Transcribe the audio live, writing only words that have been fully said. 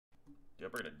Dude,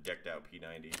 I'm bringing a decked out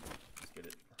P90. Let's get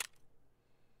it.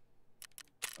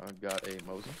 I've got a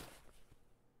Mosin.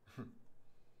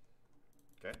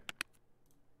 Okay.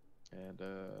 And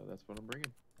that's what I'm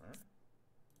bringing. Alright.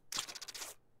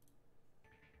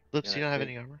 Lips, And you I don't have think-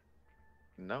 any armor?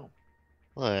 No.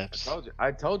 Lips.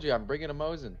 I told you I'm bringing a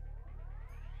Mosin.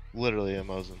 Literally a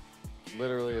Mosin.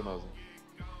 Literally a Mosin.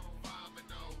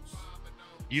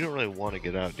 You don't really want to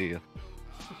get out, do you?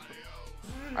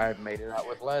 I've made it out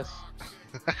with less.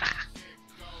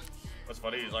 What's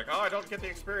funny, he's like, oh, I don't get the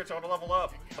experience, I want to level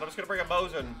up, but I'm just gonna bring a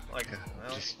Mosin. Like,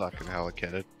 well, Just fucking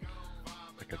hella-kitted.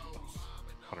 Like a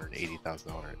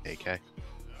 $180,000 AK.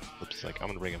 Lips like, I'm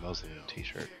gonna bring a Mosin in a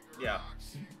t-shirt. yeah.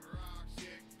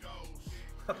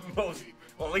 Mosin.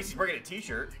 Well, at least he's bringing a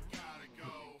t-shirt.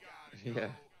 Yeah.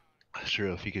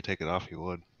 True, if he could take it off, he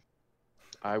would.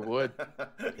 I would.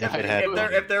 If it had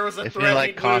if there was a if threat, it like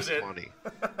he'd cost lose it. money.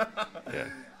 Yeah.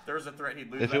 If there was a threat,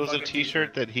 he'd lose If that it was a fucking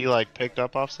t-shirt that he like picked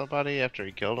up off somebody after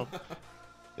he killed him,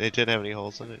 and it didn't have any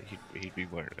holes in it, he'd be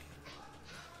wearing it.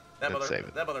 that, I'd save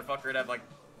it. that motherfucker would have like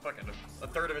fucking a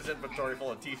third of his inventory full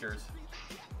of t-shirts.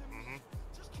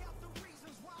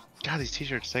 God, these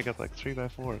t-shirts take up like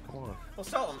 3x4. Come on. Well,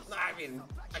 sell them. I mean,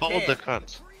 I Fold the can't.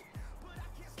 cunts.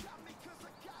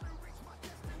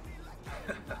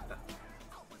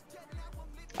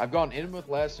 I've gone in with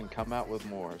less and come out with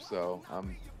more, so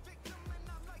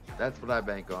that's what I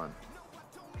bank on.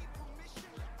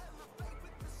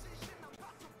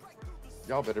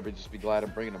 Y'all better just be glad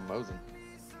I'm bringing a Mosin.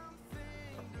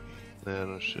 Yeah,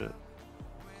 no shit.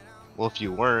 Well, if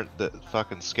you weren't, the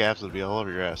fucking scabs would be all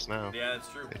over your ass now. Yeah, that's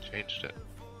true. They changed it.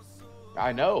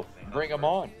 I know. Bring them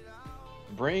on.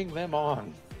 Bring them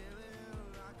on.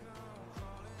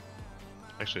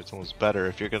 Actually, it's almost better.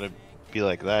 If you're gonna be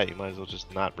like that, you might as well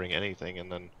just not bring anything, and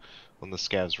then when the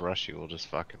scabs rush you, we'll just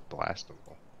fucking blast them.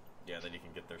 Yeah, then you can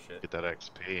get their shit. Get that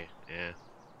XP. Yeah.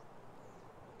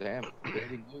 Damn.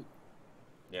 Baiting loot.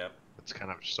 Yeah. It's kind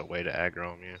of just a way to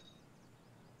aggro them, yeah.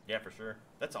 Yeah, for sure.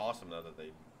 That's awesome though that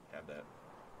they have that.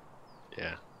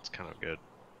 Yeah, it's kind of good.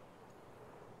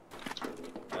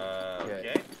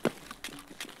 Okay.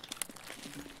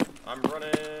 I'm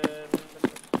running.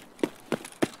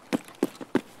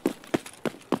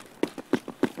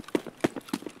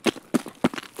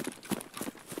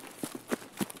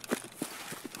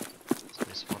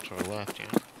 There's one to our left,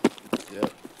 yeah.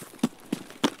 Yep.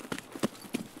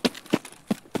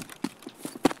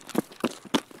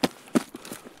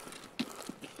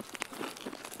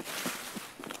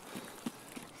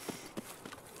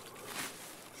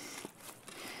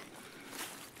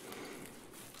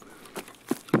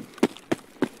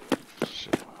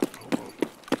 Shit. Hold on.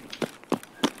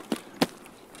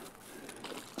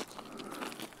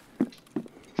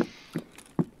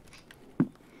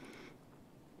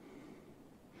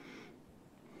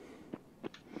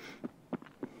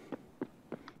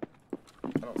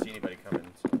 I don't see anybody coming.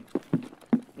 So.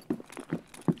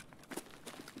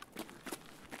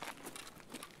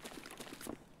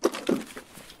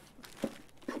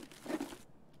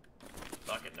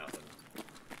 Fucking nothing.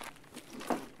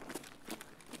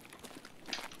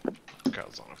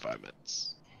 Goes on in 5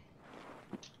 minutes.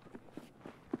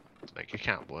 Make it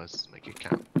count, boys. Make it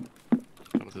count.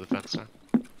 Coming through the fence now.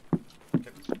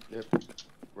 Yep.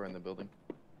 We're in the building.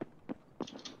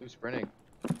 Who's sprinting?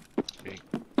 Me.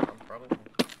 I'm probably.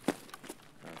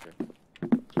 Okay.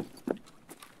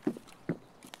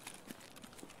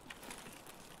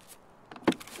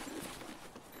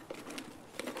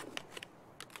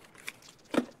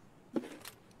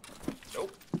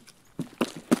 Nope.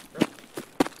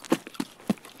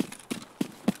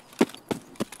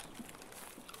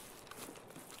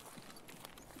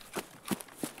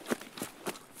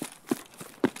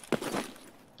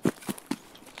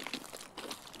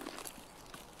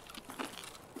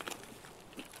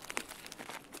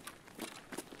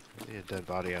 See a dead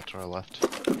body out to our left.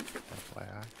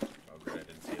 FYI. Oh, great, I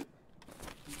didn't see it.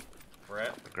 We're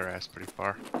at? The grass pretty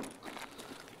far.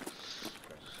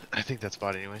 I think that's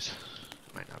body anyways.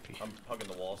 Might not be. I'm hugging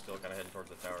the wall still, kind of heading towards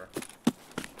the tower.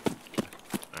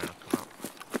 Alright, I'll come out.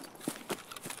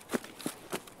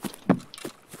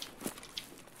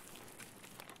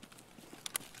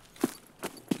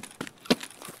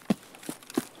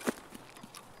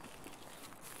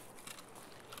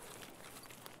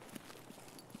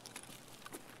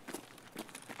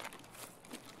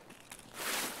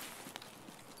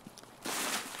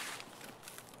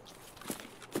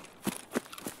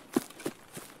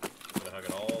 I'm gonna hug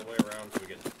it all the way around until we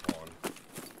get to spawn.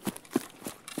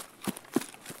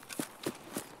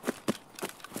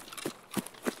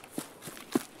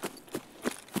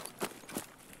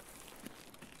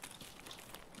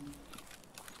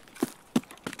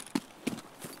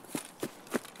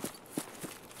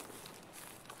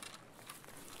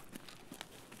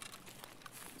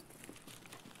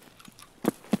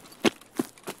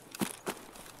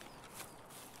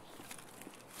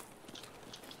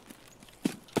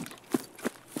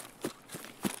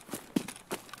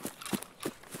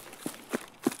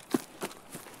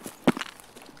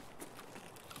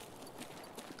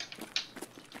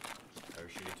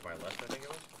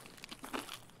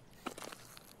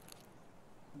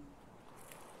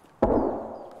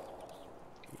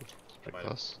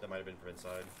 close? That might have been from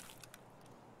inside.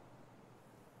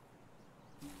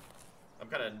 I'm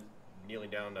kind of kneeling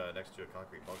down next to a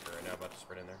concrete bunker right now, about to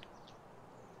sprint in there.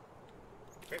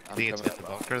 Okay. I think it's in the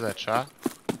bunker that shot?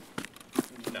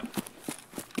 No.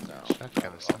 No. Shot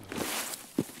kind of sounded.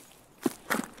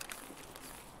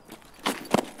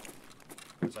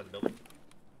 Inside the building.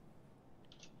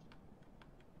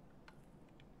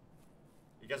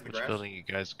 You guys in the Which garage? building you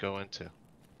guys go into?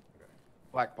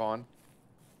 Black Pawn.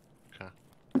 Okay.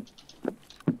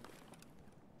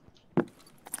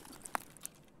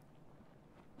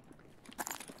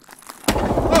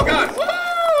 Oh god!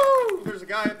 Woo! There's a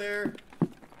guy up there.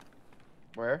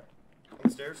 Where? On the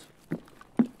stairs.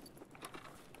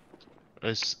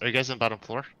 Are you guys on the bottom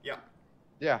floor? Yeah.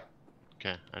 Yeah.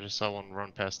 Okay, I just saw one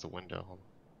run past the window. I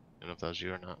don't know if that was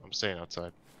you or not. I'm staying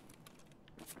outside.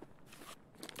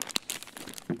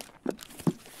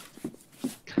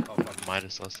 Oh fuck. Might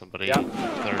have saw somebody. Yeah.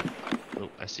 Third. Oh,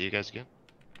 I see you guys again.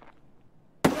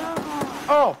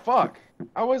 Oh, fuck.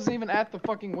 I wasn't even at the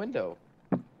fucking window.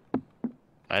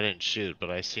 I didn't shoot, but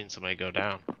I seen somebody go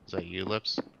down. Is that you,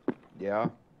 Lips? Yeah.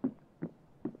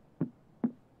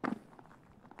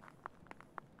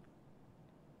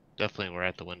 Definitely we're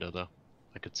at the window, though.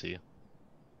 I could see you.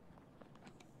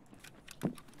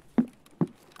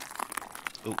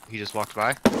 Oh, he just walked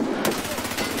by.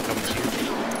 Coming to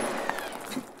you.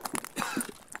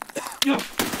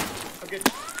 I'm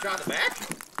getting shot in the back.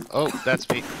 Oh, that's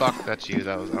me. Fuck, that's you.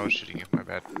 I was shooting you. My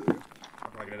bad. I'm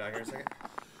probably gonna die here in a second.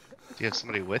 Do you have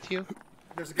somebody with you?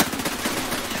 There's a guy.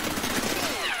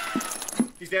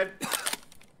 He's dead.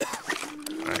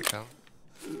 Alright, come.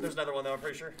 There's another one though, I'm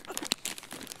pretty sure.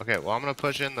 Okay, well, I'm gonna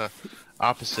push in the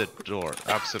opposite door,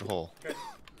 opposite hole. Okay.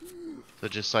 So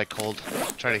just like hold,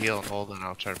 try to heal and hold, and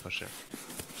I'll try to push it.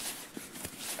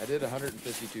 I did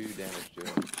 152 damage to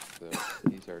him, so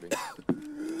he's hurting.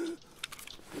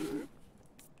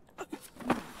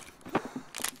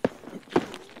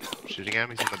 Shooting at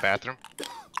me. He's in the bathroom.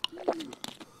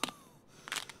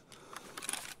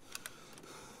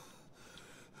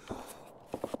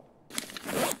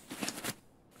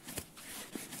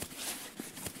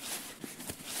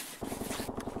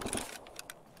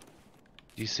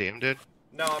 Do you see him, dude?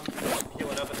 No, I'm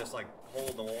healing up in this like hole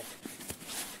in the wall.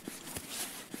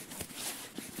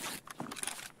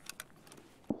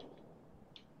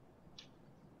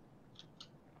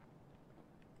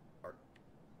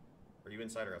 Are you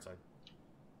inside or outside?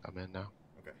 I'm in now.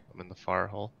 Okay. I'm in the far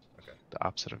hole. Okay. The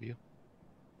opposite of you.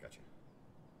 Gotcha.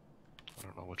 I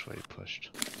don't know which way you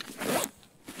pushed.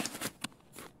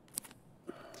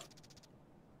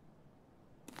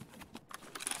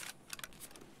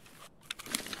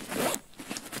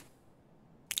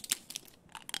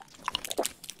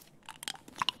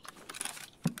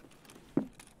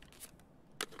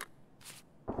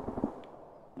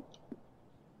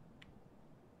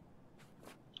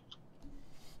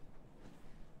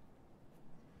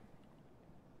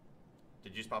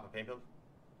 Did you just pop a pain pill?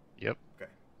 Yep.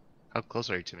 Okay. How close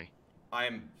are you to me? I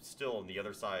am still on the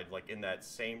other side, like in that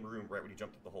same room right when you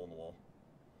jumped through the hole in the wall.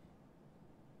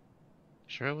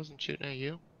 Sure I wasn't shooting at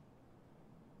you?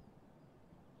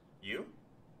 You?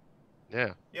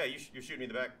 Yeah. Yeah, you're shooting me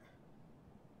in the back.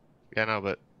 Yeah, no,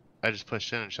 but I just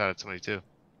pushed in and shot at somebody too.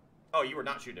 Oh, you were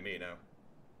not shooting at me, no.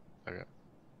 Okay.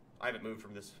 I haven't moved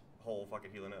from this hole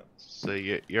fucking healing up. So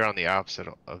you're on the opposite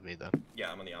of me then.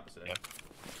 Yeah, I'm on the opposite end.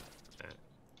 Yeah. Alright.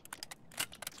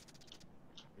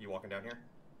 You walking down here?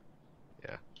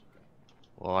 Yeah.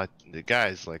 Well, the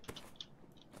guy's like,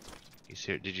 he's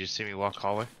here. Did you see me walk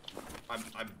hallway? I'm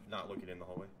not looking in the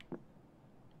hallway.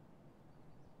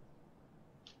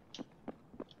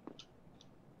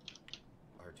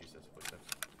 I heard 2 sets of footsteps.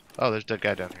 Oh, there's a dead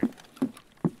guy down here.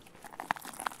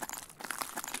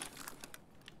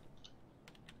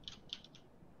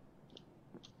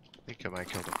 I think I might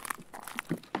kill him.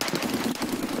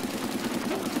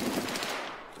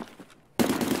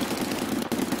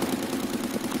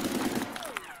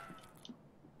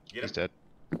 Get him? He's dead.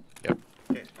 Yep.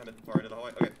 Okay, I'm at the far end of the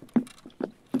hallway. Okay.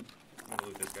 I'm gonna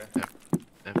loot this guy.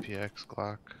 MPX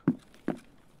Glock.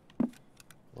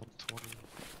 Level 20.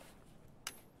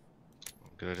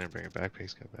 I'm good, I didn't bring a backpack.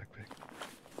 He's got a backpack.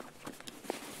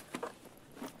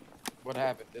 What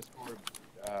happened? Discord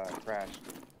crashed.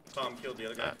 Tom killed the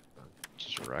other guy.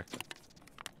 Just wrecked him.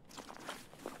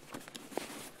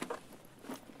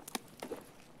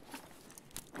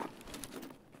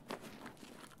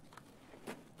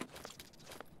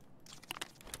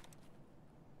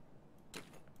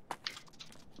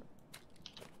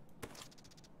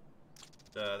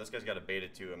 This guy's got a beta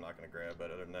too. I'm not gonna grab,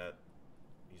 but other than that,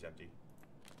 he's empty.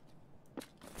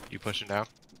 You pushing down?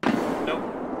 Nope.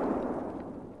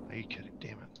 Are you kidding?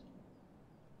 Damn it.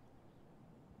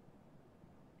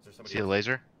 Is there somebody See a else?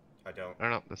 laser? I don't. Oh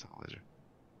no, that's not a laser.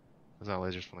 That's not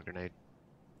lasers from the grenade.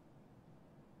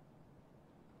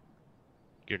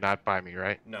 You're not by me,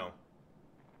 right? No.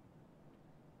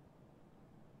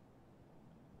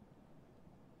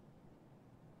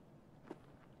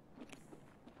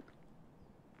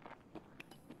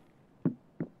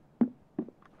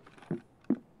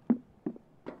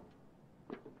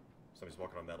 Somebody's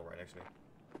walking on metal right next to me.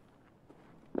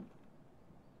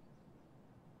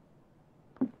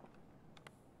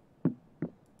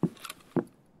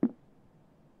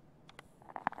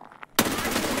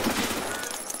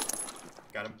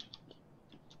 Got him.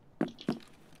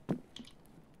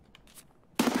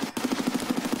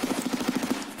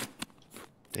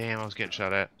 Damn, I was getting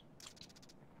shot at.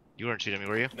 You weren't shooting me,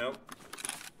 were you? Nope.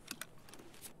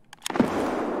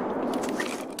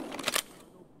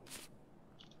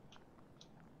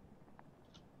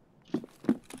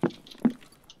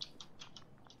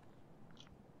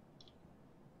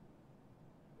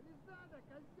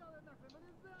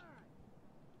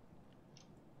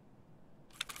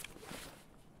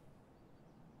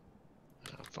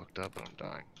 I'm fucked up and I'm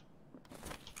dying.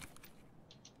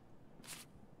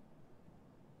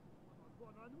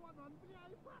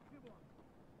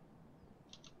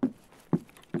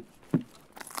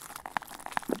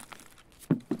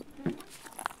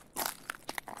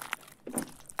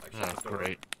 Oh,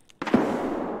 great.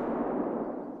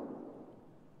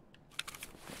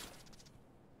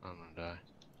 I'm gonna die.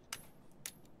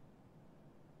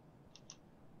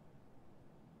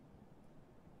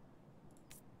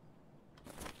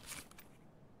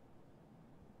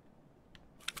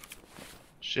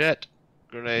 Shit!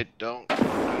 Grenade, don't.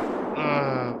 Oh,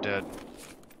 I'm dead.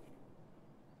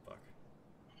 Fuck.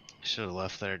 Should have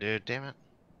left there, dude. Damn it.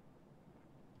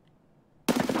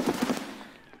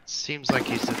 Seems like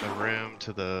he's in the room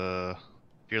to the...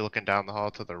 If you're looking down the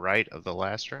hall to the right of the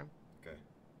last room. Okay.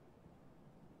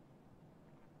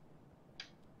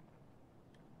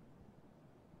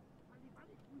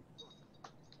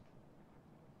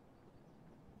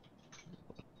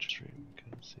 Just read and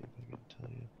kind of see if I can tell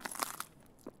you.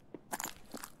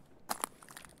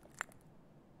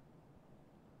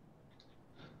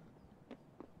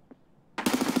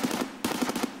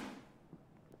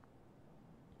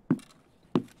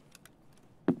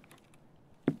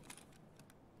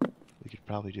 We could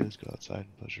probably do this, go outside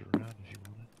and push it around if you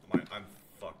wanted. I'm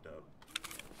fucked up.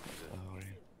 Oh, are you?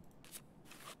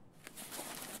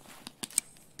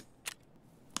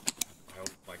 I hope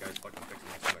my guy's fucking fixing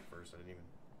my stomach first. I didn't even.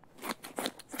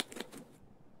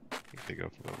 I think they go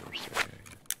from over there.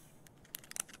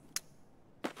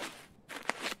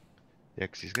 Yeah,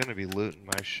 because he's going to be looting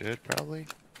my shit, probably.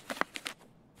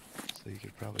 So you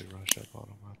could probably rush up on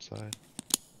him outside.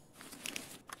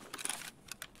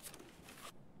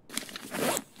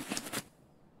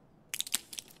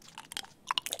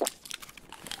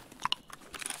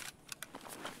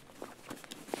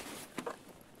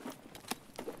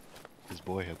 His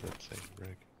boy had that same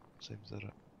rig, same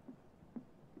setup.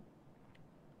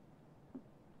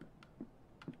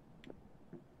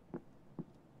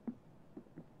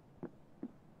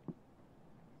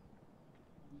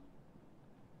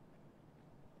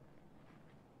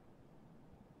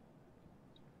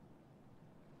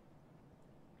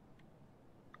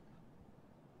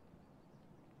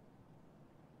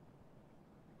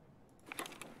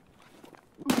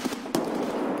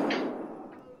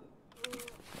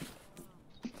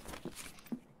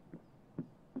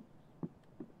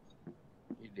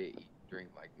 You did eat, drink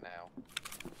like now.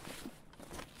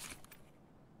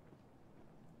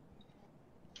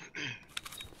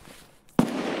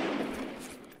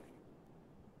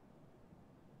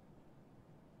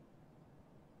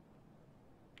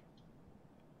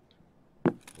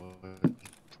 We'll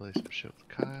play some shit with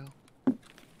Kyle. You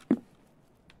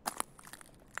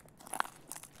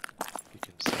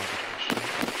can salvage the shit.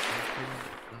 If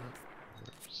not,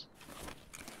 whoops.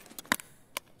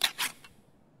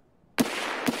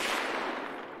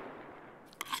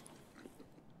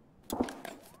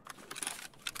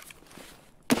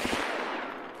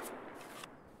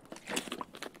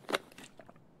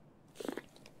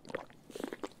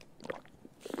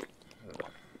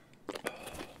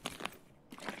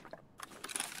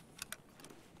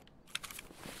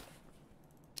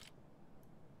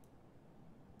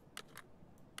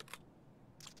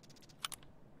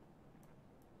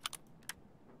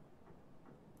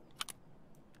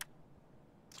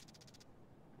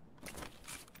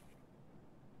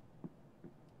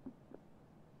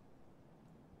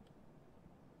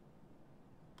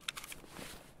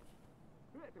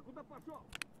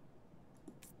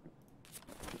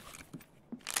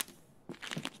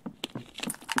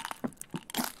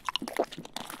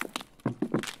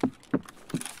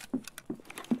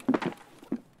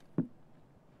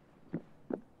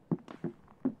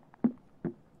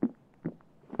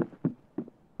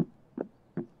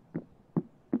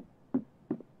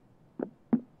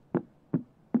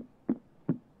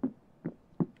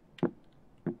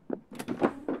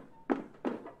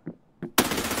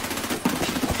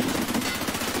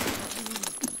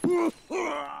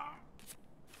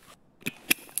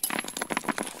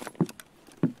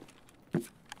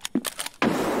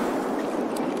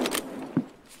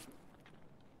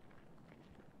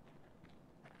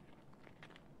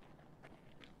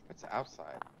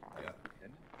 outside. Yeah.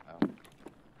 Oh.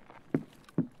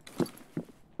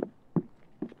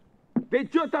 Ты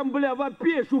чё там, бля,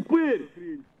 вопишь, упырь?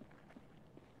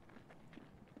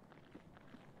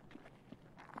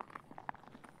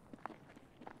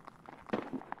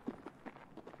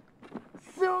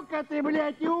 Сука ты,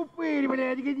 блядь, и упырь,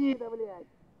 блядь, гнида, блядь.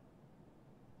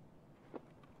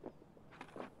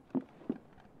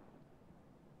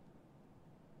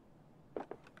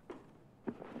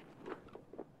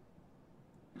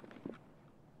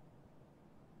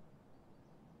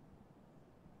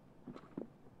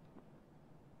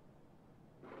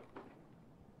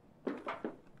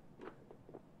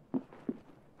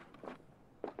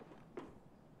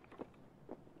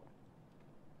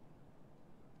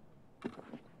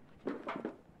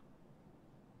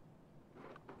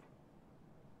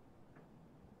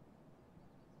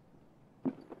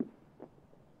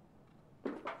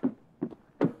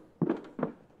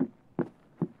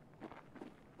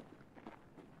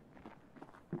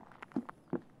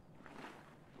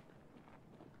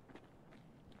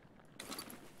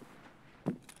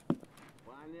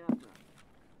 Понятно.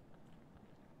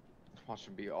 Watch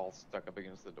them be all stuck up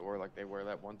against the door like they were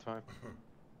that one time.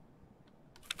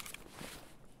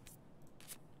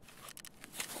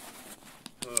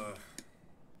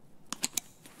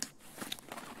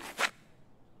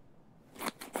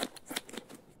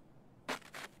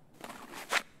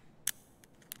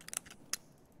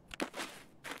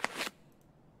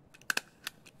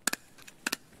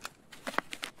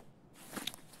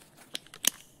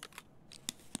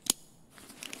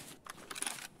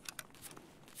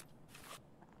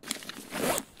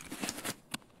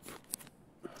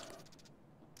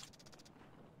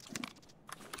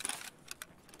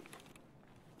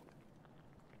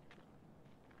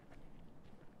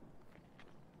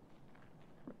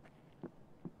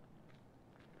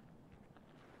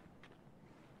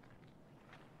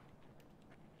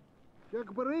 Я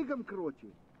к барыгам,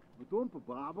 короче. Потом по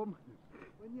бабам.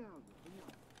 Понятно,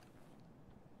 понятно.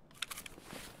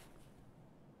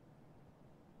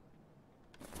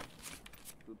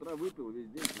 С утра выпил, весь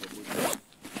день свободен.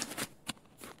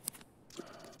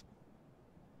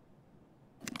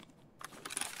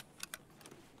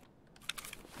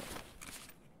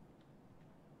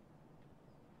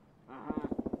 Ага.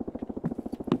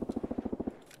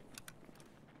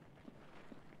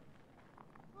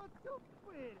 Вот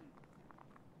тупырь.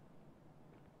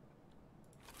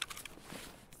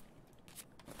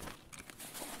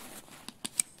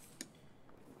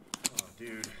 Oh,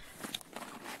 dude.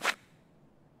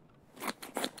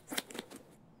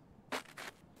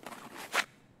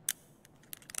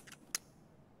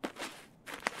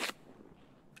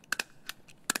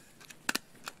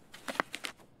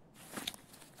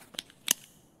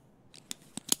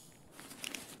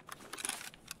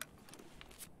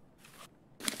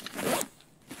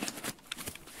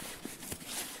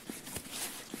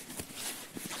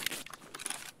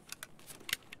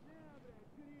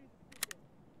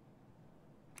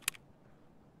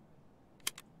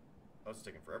 Oh, it's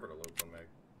taking forever to load one mag.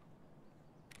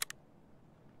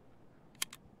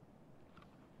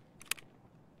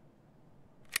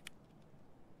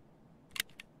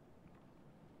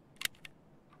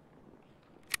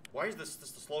 Why is this the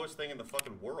slowest thing in the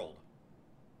fucking world?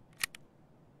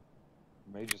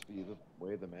 May just be the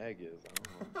way the mag is. I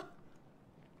don't know.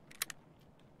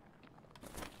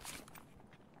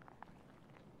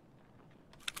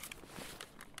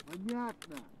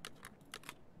 Понятно.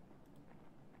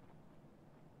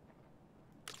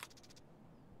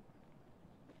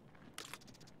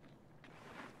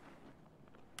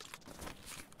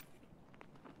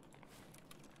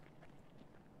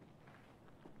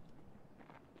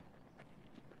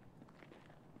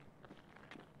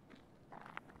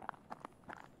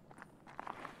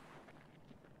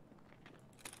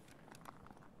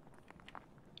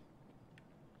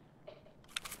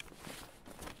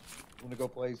 Want to go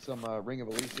play some Ring of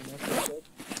Elysium? That's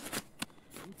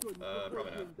what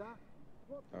Probably not.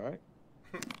 all right.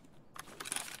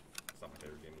 It's not my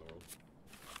favorite game in the world.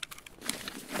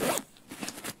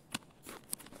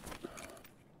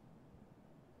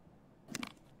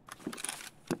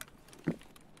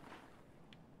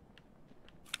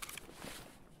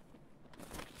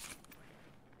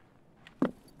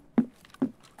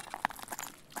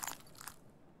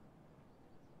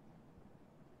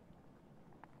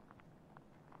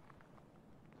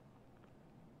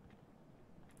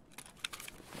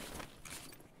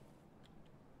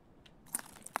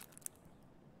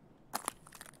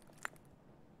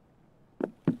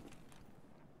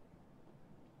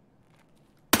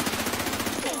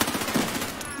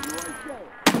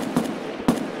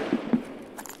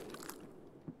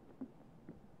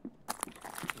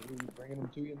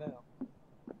 you now.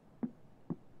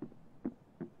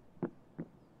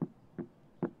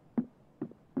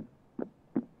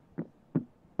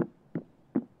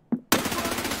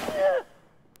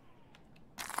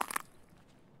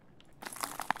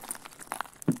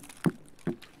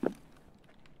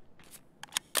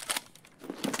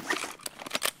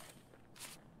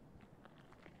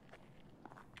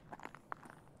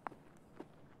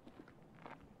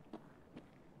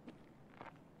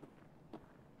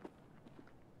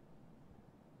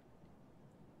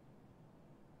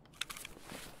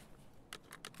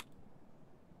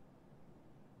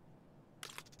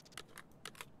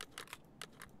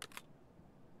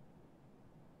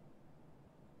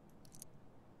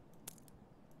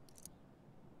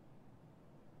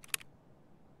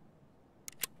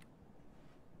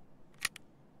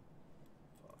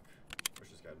 Wish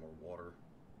this guy had more water.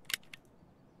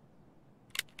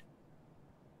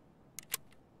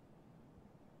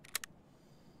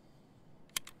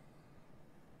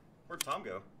 Where'd Tom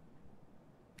go?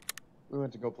 We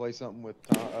went to go play something with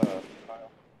Tom,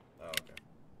 Kyle. Oh, okay.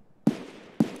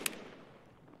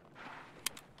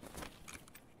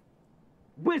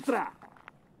 Быстро!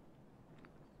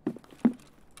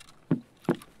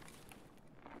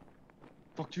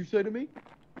 Fuck you say to me?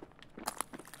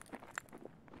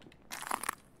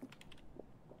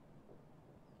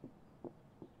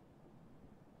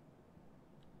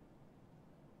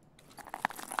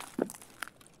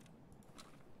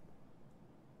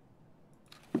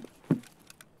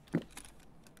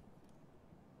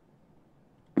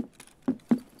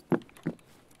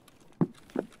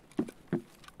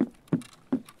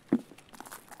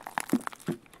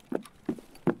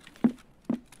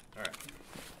 Alright.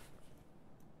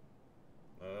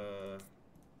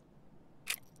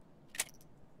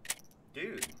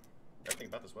 Dude, everything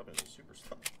about this weapon is super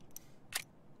slow.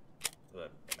 The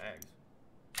mags.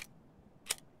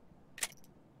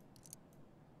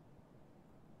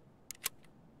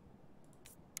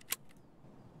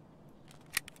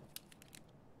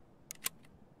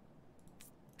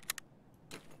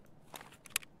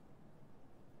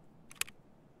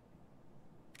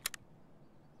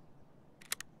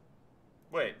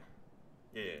 Wait.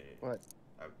 Yeah. What?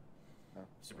 I'm Oh.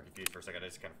 super confused for a second. I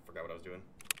just kind of forgot what I was doing.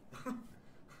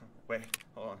 Wait,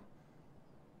 hold on.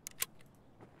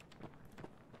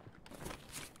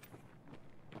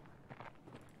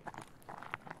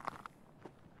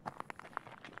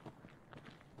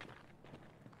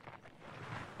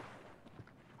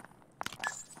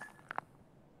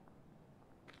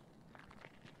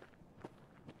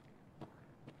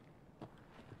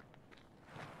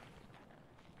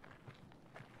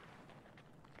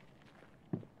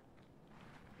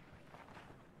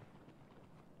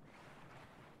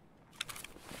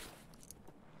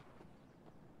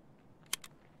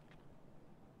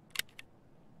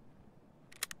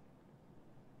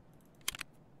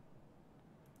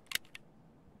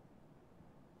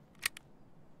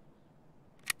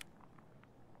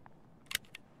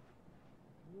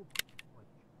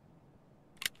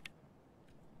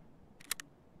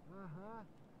 Ага.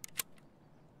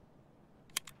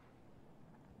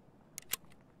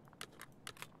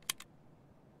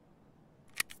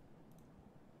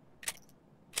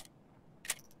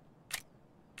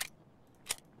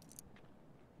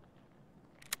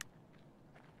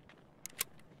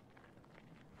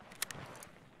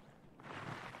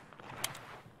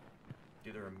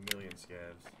 Dude, there are a million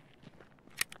scavs.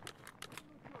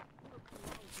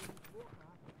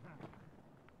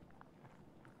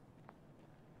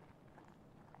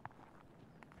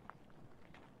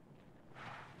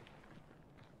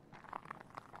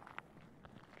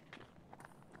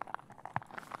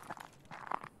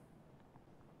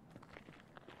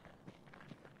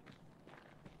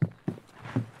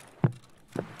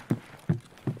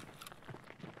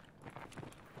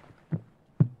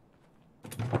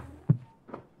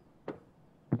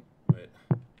 Wait.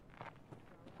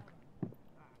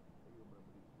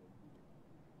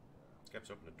 Scavs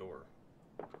opened a door.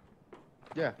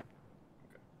 Yeah.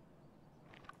 Okay.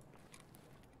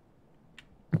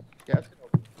 Yeah, it's gonna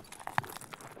open.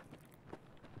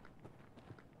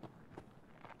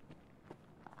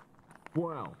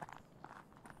 Wow.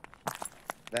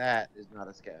 That is not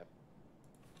a scav.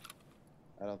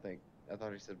 I don't think. I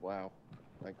thought he said wow.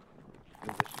 Like,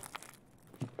 English.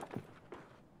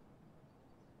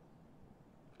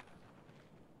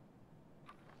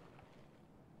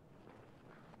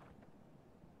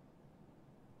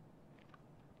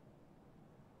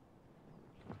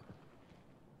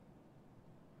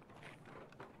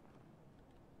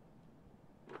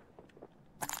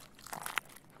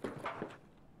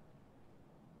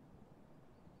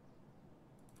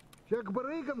 Все к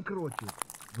барыгам, короче.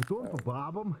 Потом по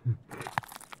бабам.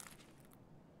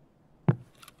 You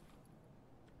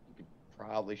could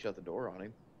probably shut the door on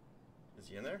him. Is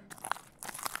he in there?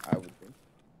 I would think.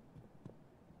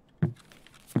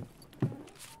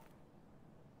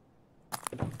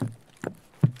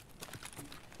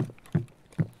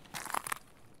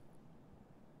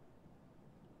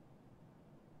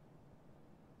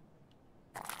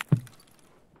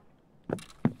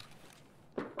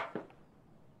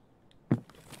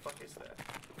 What the fuck is that?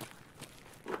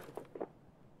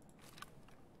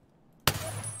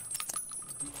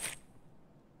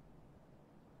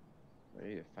 There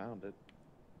you found it.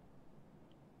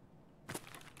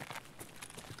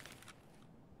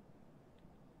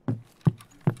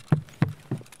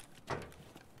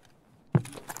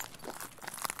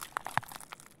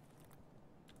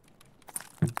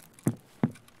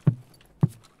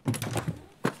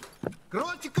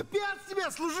 Короче, капец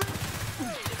тебе, служи!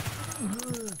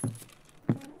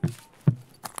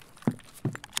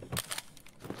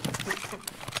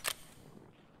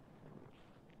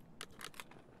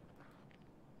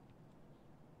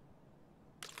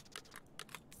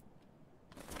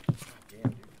 Damn,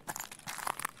 dude.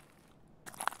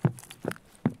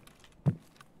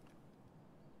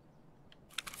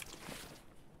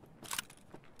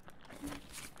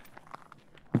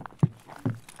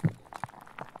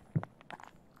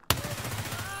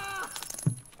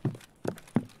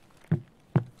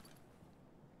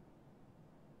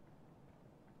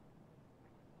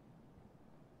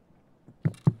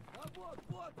 Вот,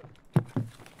 вот он.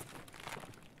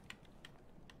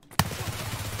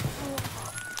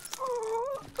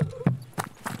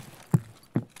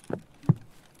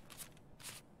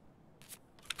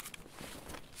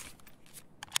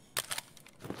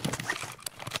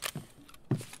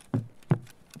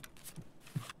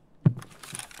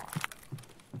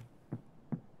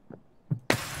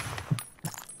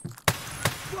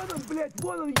 Вон он, блядь,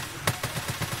 вон он!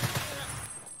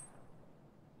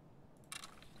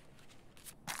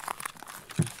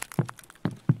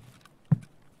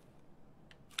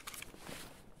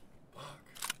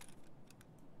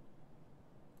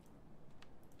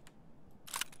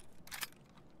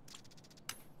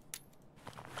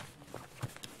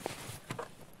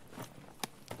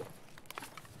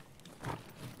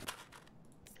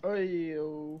 Oh,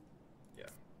 Yeah.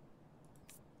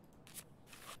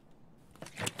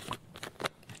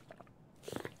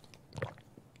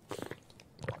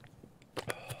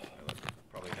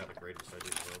 Probably not the greatest idea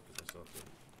in the world because I still have to.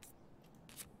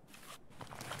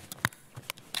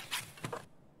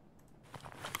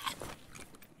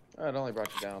 it only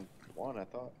brought you down one, I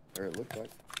thought, or it looked like.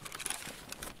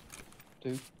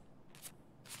 Two.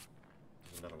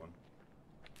 There's another one.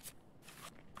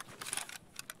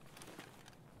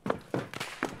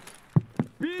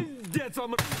 Пиздец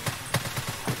вам!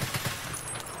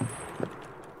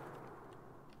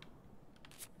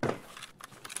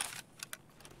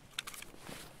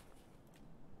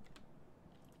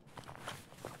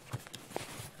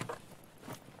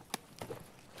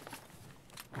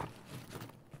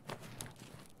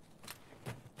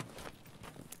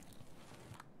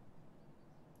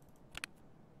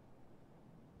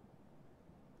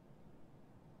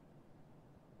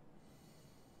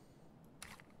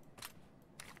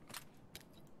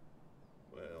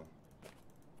 Well.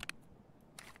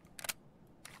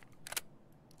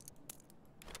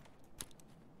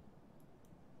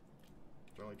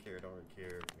 Don't really care, don't really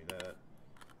care. Give me that.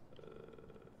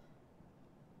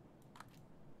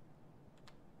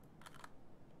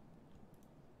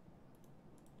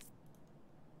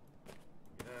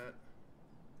 Give me that.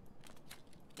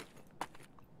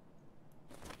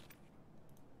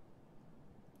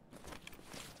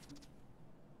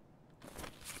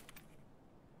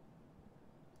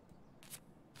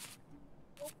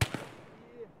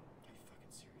 Are you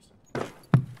fucking serious?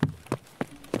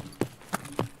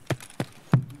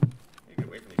 Hey, get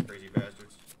away from these crazy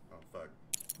bastards. Oh, fuck.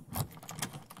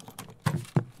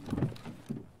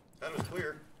 That was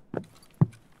clear.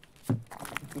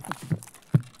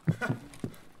 I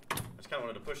just kind of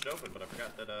wanted to push it open, but I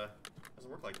forgot that it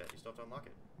doesn't work like that. You still have to unlock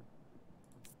it.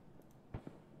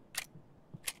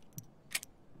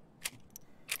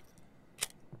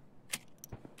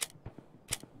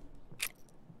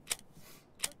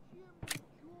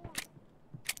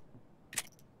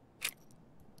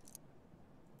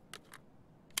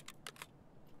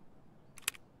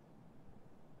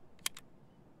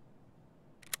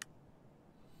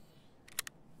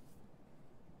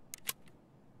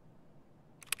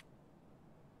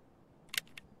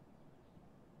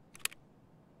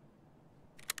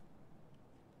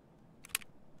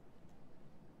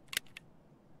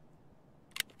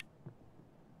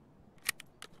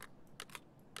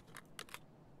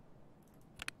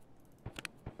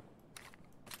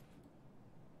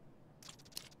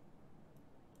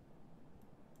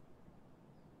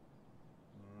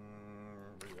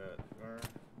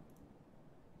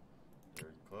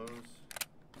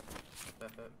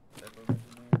 that boat in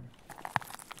there.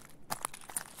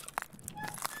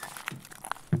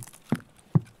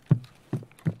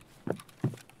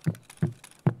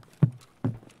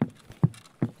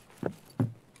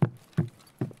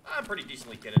 I'm pretty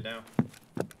decently kitted now.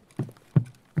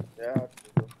 Yeah.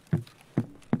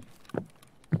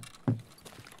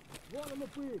 Вон он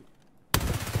упырь!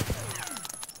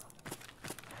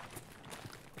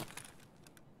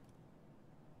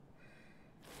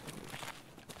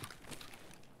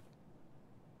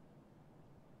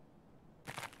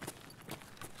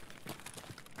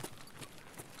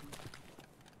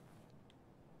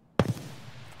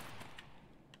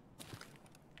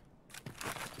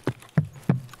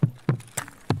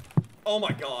 Oh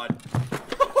my god.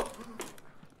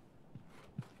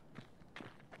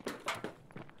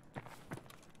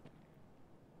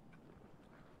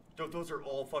 Those are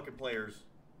all fucking players.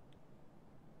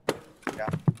 Yeah.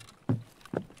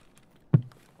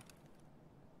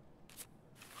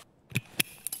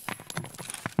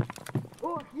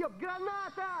 Ох, ёб,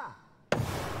 граната!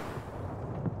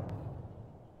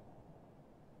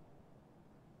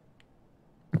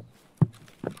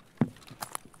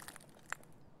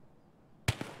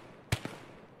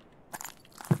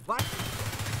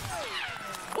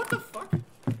 What the fuck?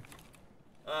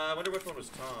 I wonder which one was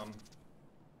Tom.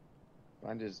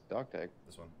 Find his dog tag.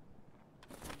 This one.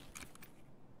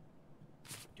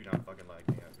 Do not fucking lag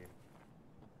me out, game.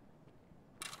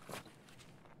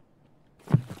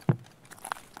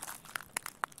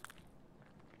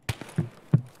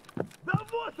 Да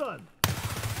вот он!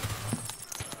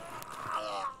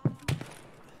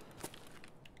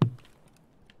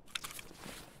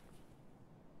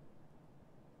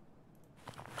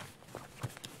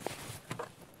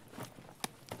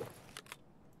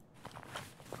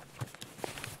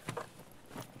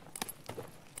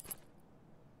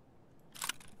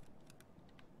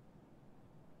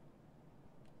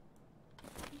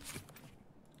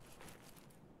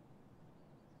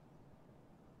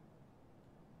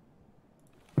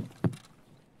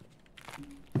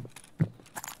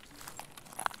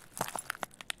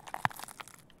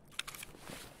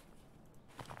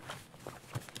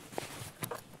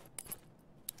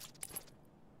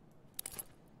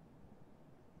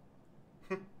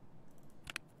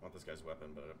 I want this guy's weapon,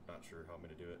 but I'm not sure how I'm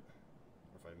gonna do it.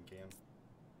 Or if I even can.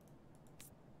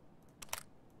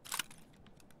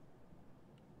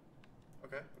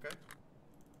 Okay, okay.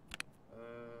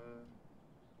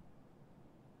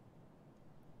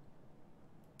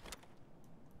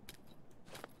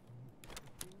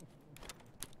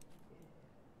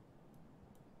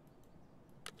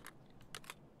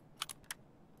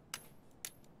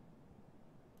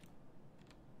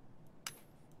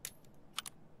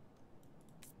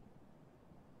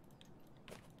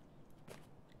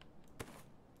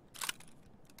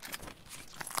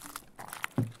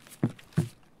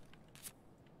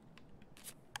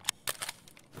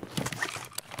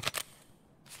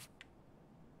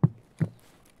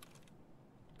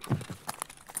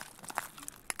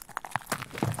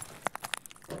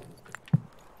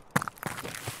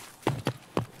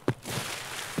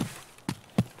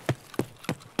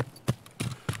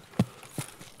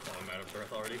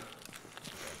 Breath already? Okay.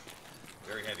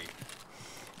 Very heavy.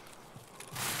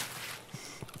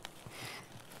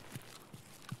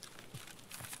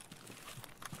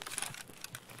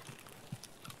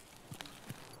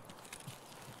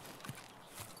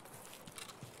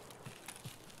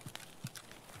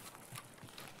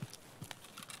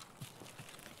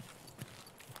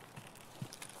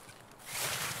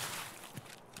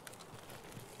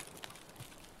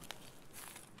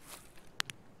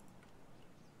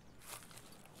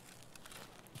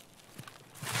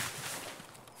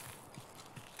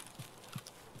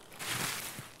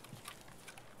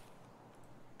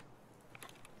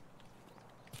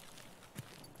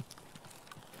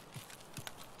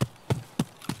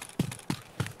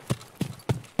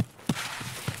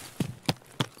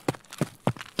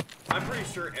 I'm pretty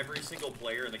sure every single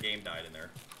player in the game died in there.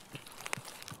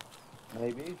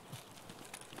 Maybe.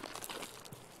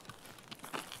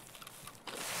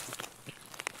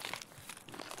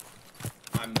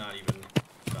 I'm not even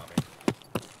stopping.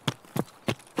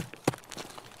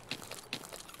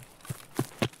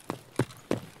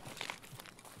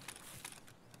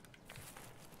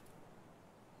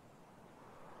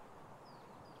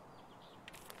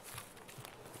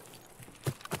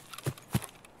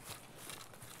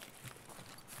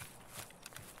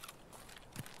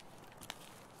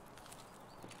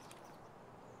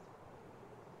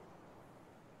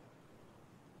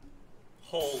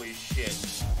 Holy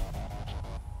shit.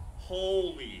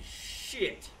 Holy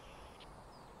shit.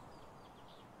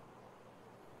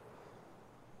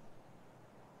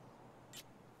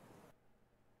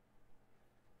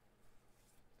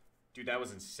 Dude, that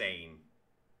was insane.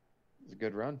 It was a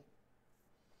good run.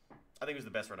 I think it was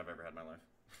the best run I've ever had in my life.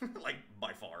 Like,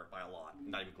 by far, by a lot.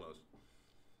 Not even close.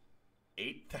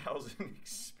 8,000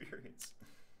 experience.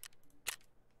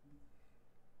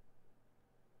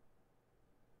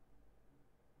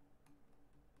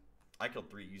 I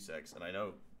killed 3 USECs, and I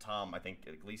know Tom, I think,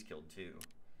 at least killed 2.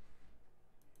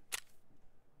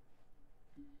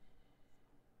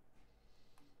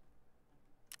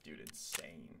 Dude,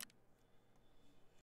 insane.